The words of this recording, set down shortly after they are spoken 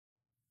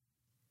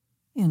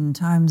In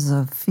times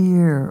of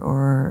fear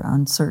or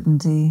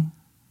uncertainty,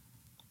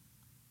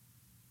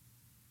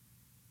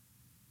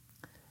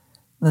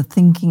 the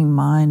thinking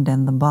mind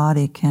and the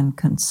body can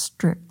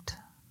constrict.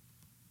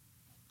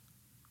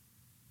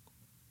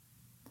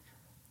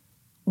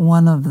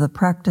 One of the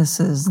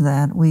practices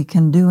that we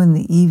can do in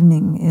the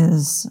evening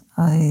is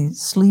a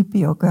sleep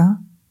yoga.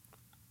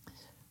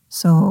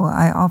 So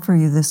I offer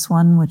you this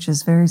one, which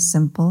is very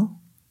simple.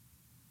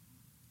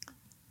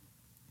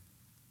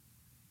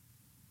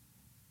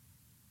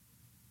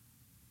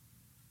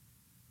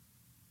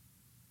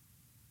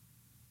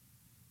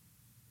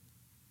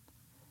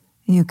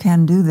 You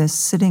can do this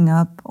sitting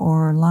up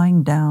or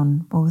lying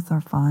down. Both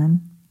are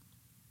fine.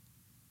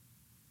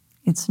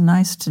 It's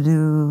nice to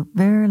do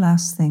very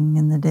last thing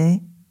in the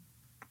day.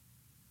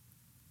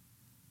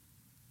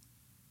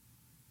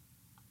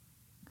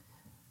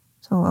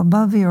 So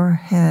above your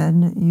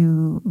head,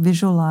 you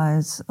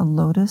visualize a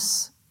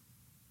lotus.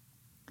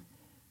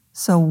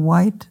 So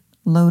white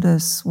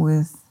lotus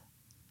with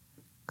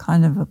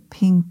kind of a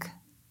pink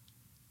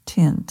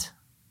tint.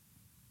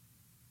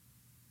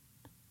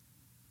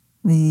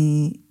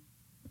 The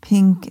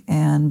pink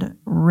and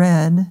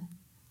red,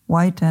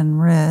 white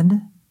and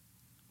red,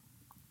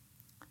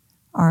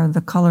 are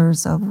the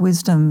colors of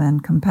wisdom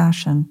and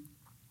compassion.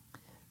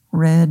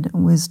 Red,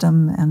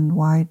 wisdom, and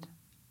white,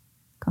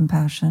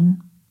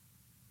 compassion.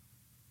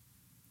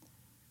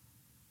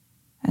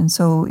 And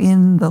so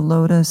in the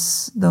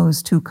lotus,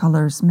 those two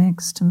colors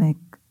mix to make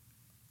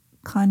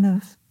kind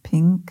of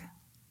pink.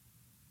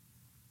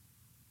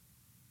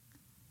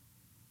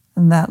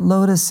 And that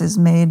lotus is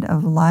made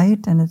of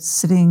light, and it's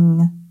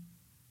sitting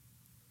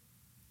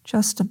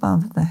just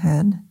above the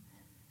head.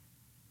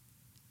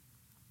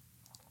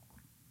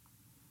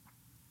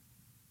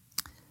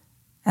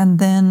 And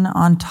then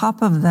on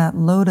top of that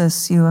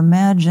lotus, you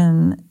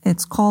imagine,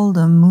 it's called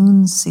a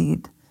moon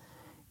seed.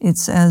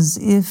 It's as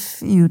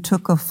if you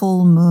took a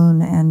full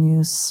moon and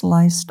you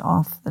sliced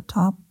off the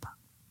top.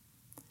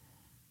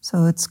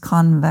 So it's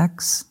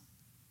convex.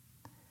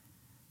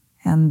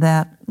 And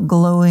that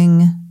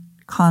glowing,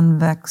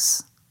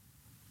 convex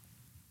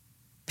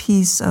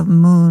piece of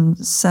moon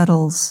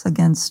settles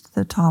against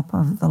the top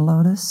of the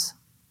lotus.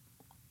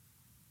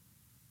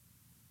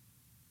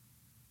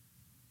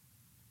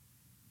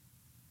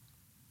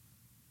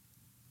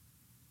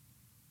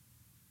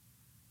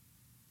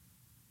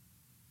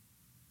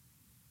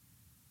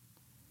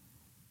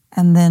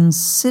 And then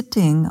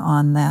sitting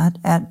on that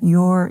at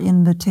your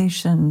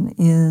invitation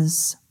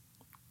is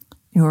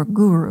your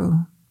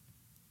guru.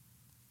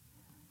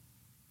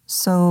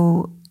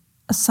 So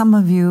some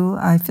of you,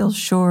 I feel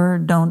sure,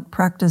 don't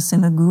practice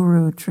in a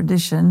guru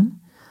tradition.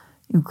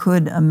 You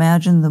could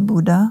imagine the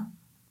Buddha.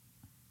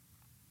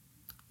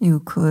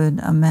 You could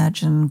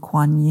imagine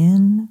Kuan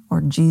Yin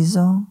or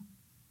Jizo.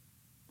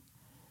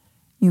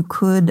 You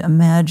could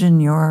imagine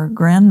your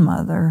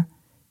grandmother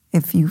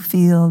if you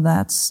feel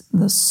that's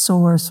the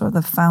source or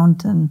the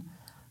fountain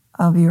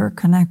of your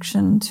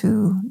connection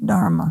to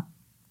Dharma.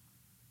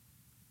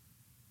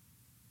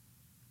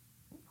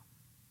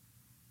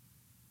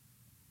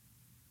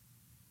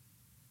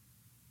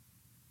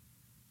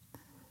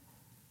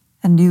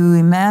 And you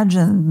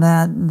imagine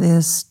that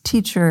this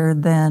teacher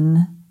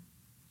then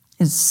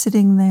is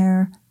sitting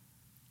there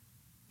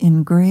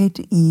in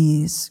great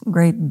ease,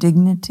 great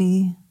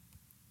dignity,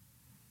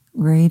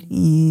 great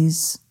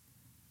ease,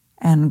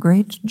 and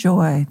great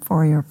joy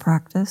for your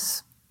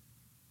practice.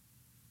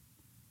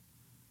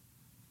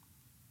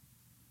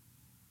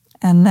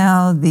 And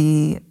now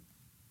the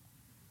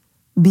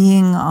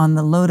being on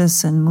the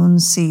lotus and moon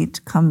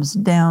seat comes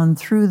down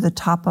through the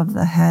top of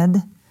the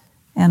head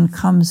and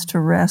comes to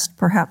rest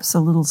perhaps a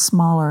little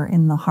smaller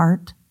in the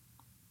heart.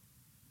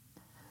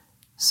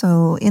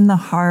 So in the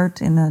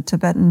heart, in a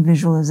Tibetan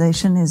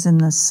visualization, is in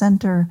the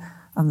center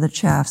of the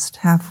chest,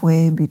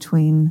 halfway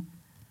between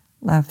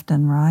left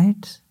and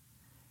right,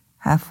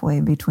 halfway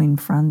between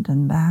front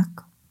and back.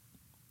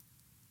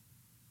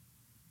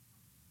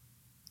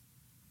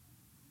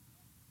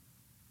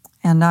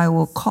 And I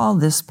will call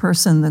this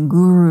person the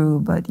guru,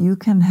 but you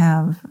can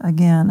have,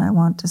 again, I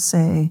want to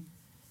say,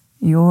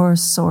 your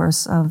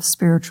source of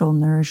spiritual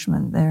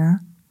nourishment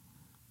there.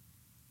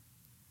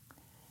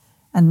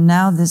 And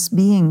now this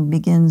being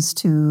begins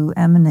to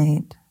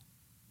emanate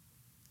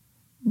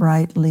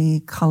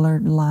brightly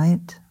colored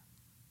light.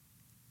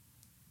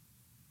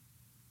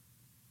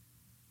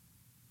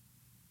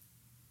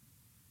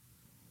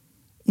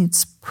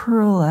 It's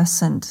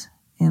pearlescent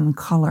in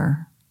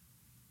color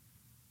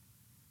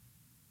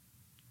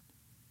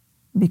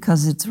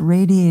because it's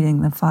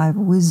radiating the 5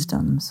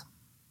 wisdoms.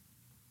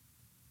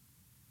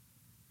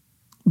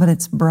 But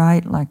it's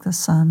bright like the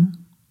sun.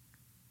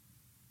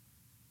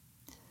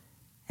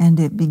 And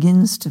it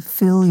begins to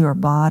fill your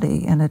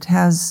body, and it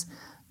has,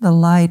 the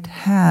light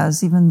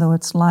has, even though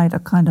it's light, a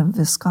kind of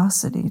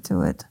viscosity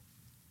to it.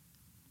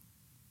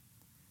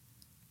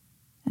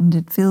 And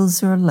it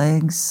fills your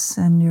legs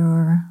and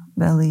your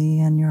belly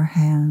and your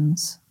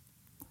hands,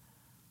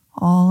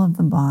 all of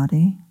the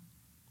body.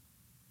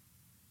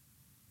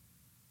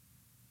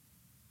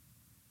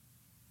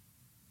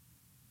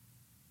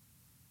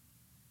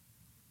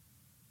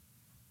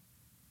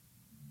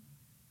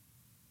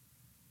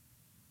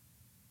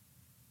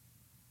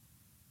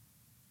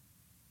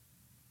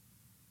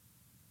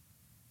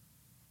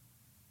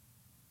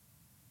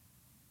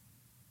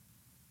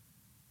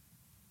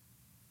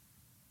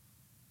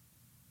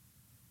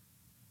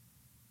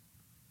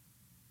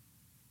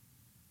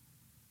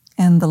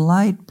 And the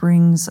light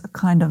brings a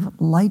kind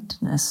of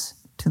lightness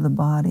to the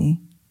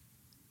body.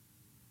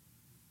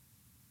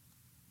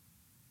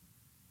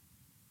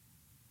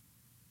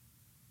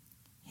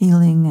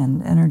 Healing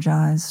and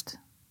energized.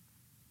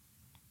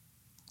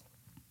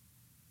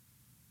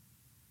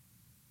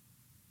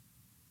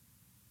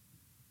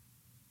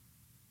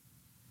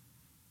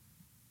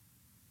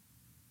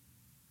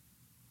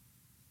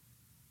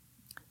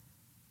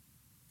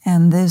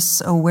 And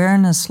this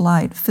awareness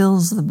light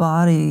fills the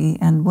body,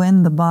 and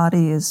when the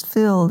body is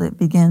filled, it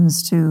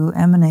begins to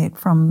emanate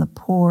from the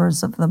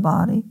pores of the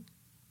body,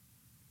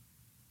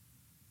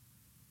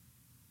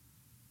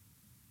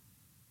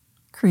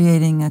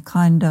 creating a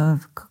kind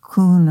of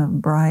cocoon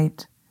of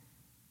bright,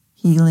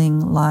 healing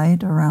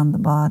light around the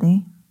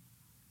body.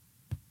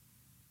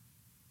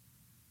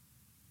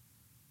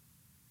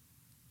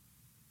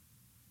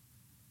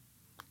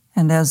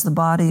 And as the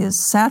body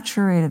is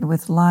saturated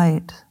with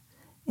light,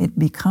 it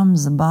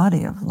becomes a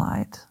body of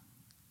light.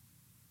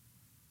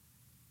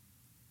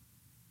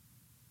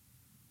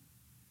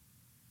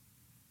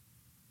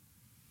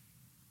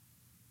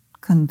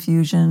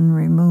 Confusion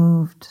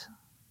removed,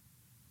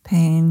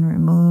 pain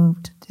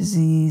removed,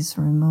 disease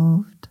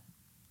removed.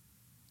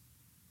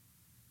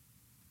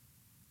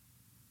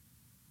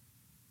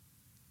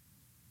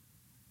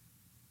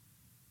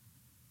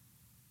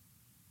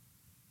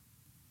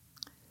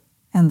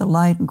 And the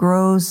light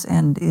grows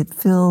and it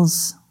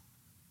fills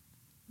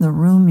the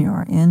room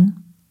you're in.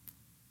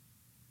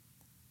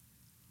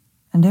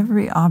 And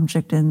every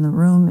object in the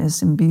room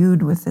is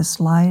imbued with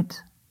this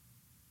light.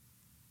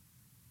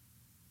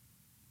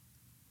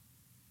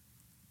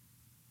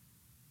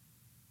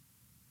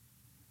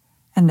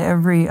 And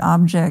every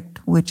object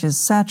which is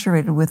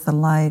saturated with the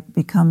light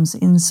becomes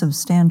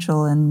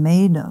insubstantial and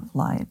made of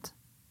light.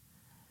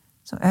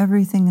 So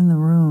everything in the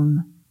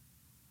room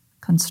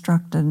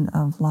constructed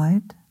of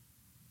light.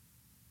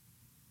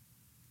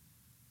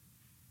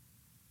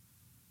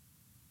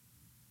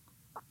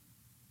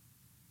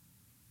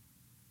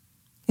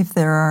 If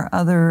there are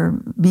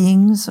other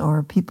beings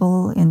or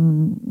people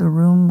in the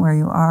room where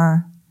you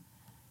are,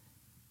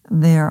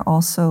 they are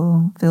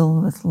also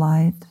filled with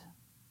light,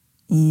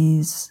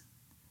 ease,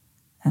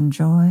 and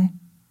joy.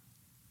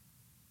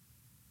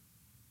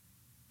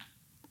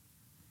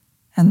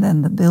 And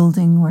then the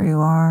building where you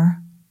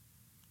are,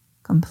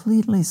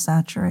 completely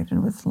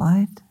saturated with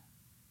light.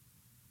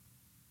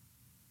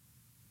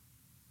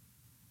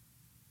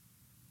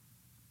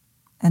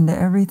 And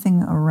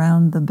everything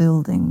around the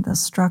building, the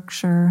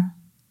structure,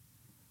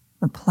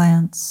 the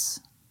plants,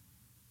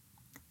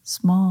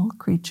 small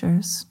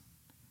creatures,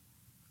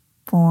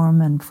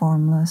 form and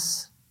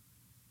formless,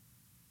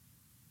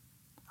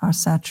 are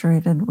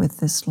saturated with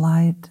this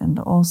light and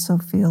also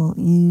feel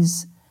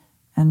ease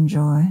and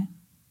joy.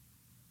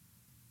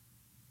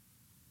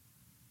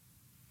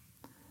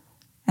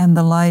 And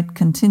the light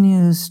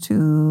continues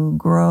to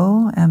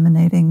grow,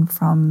 emanating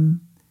from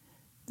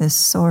this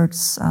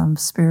source of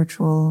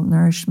spiritual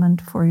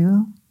nourishment for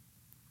you.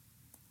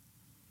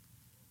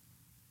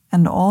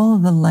 And all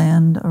of the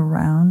land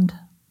around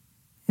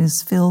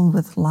is filled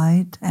with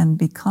light and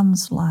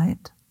becomes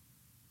light,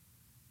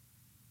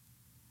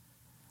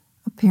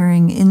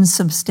 appearing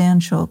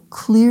insubstantial,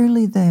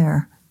 clearly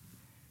there,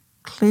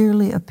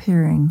 clearly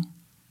appearing,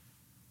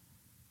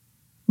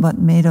 but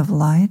made of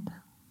light.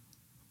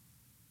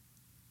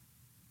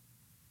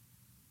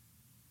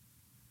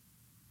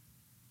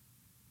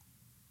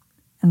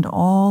 And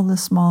all the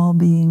small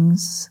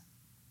beings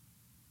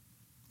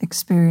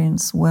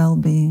experience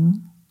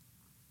well-being.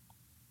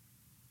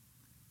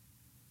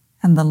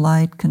 And the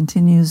light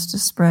continues to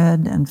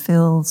spread and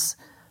fills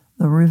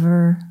the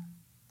river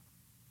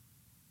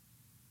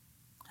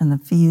and the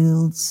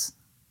fields,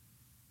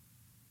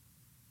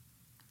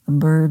 the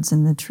birds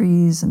in the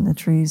trees and the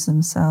trees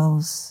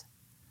themselves,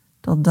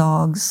 till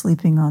dogs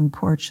sleeping on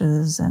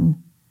porches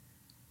and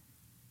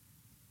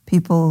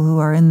people who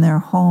are in their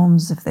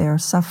homes, if they are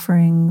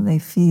suffering, they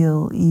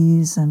feel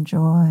ease and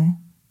joy,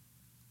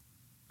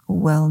 a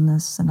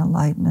wellness and a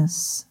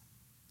lightness.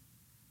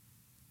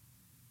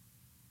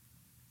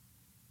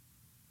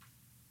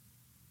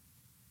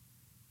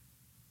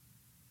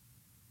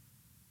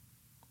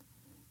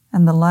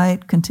 And the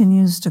light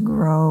continues to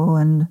grow,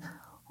 and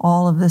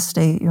all of the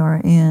state you're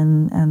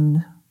in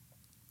and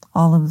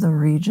all of the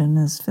region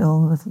is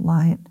filled with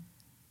light.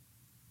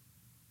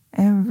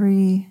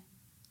 Every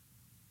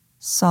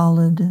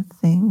solid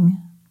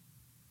thing,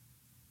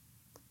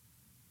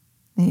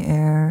 the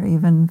air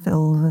even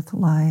filled with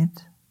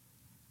light,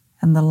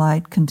 and the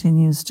light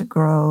continues to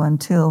grow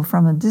until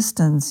from a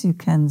distance you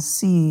can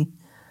see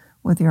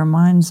with your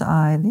mind's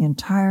eye the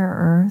entire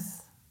earth.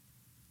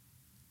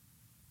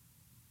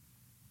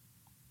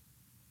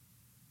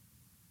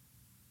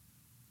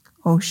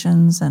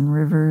 Oceans and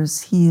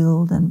rivers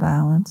healed and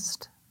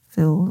balanced,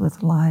 filled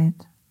with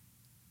light.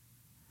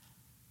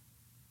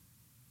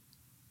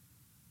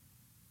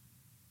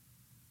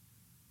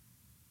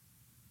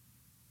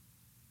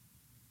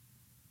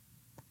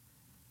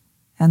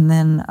 And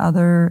then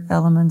other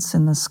elements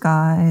in the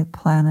sky,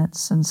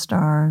 planets and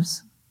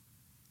stars,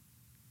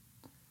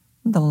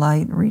 The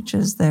light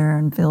reaches there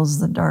and fills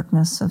the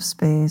darkness of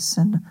space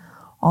and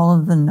all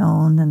of the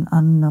known and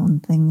unknown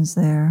things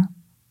there.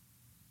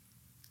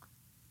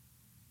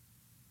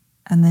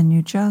 And then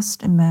you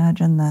just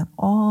imagine that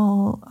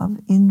all of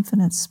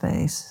infinite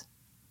space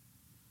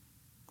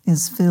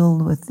is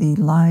filled with the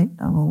light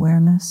of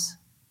awareness.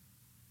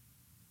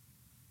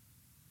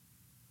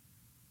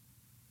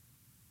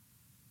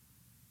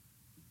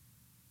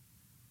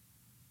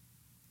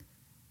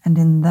 And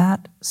in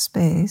that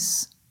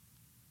space,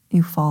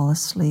 you fall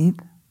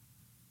asleep.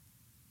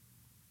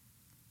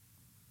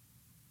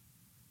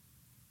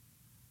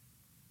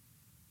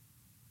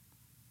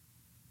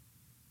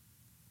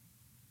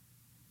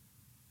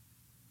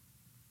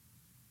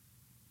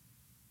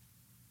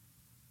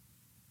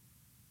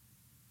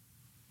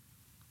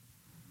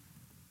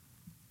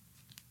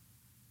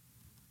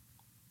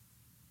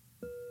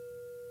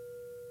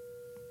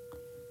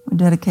 We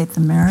dedicate the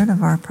merit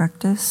of our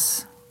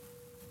practice.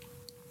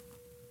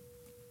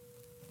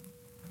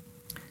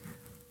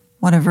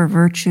 Whatever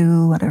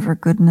virtue, whatever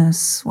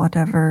goodness,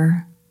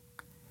 whatever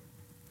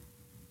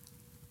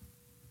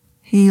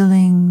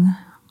healing,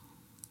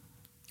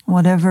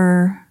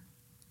 whatever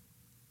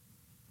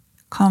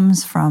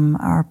comes from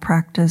our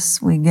practice,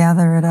 we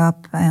gather it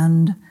up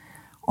and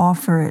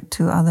offer it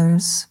to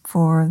others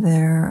for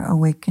their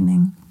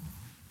awakening.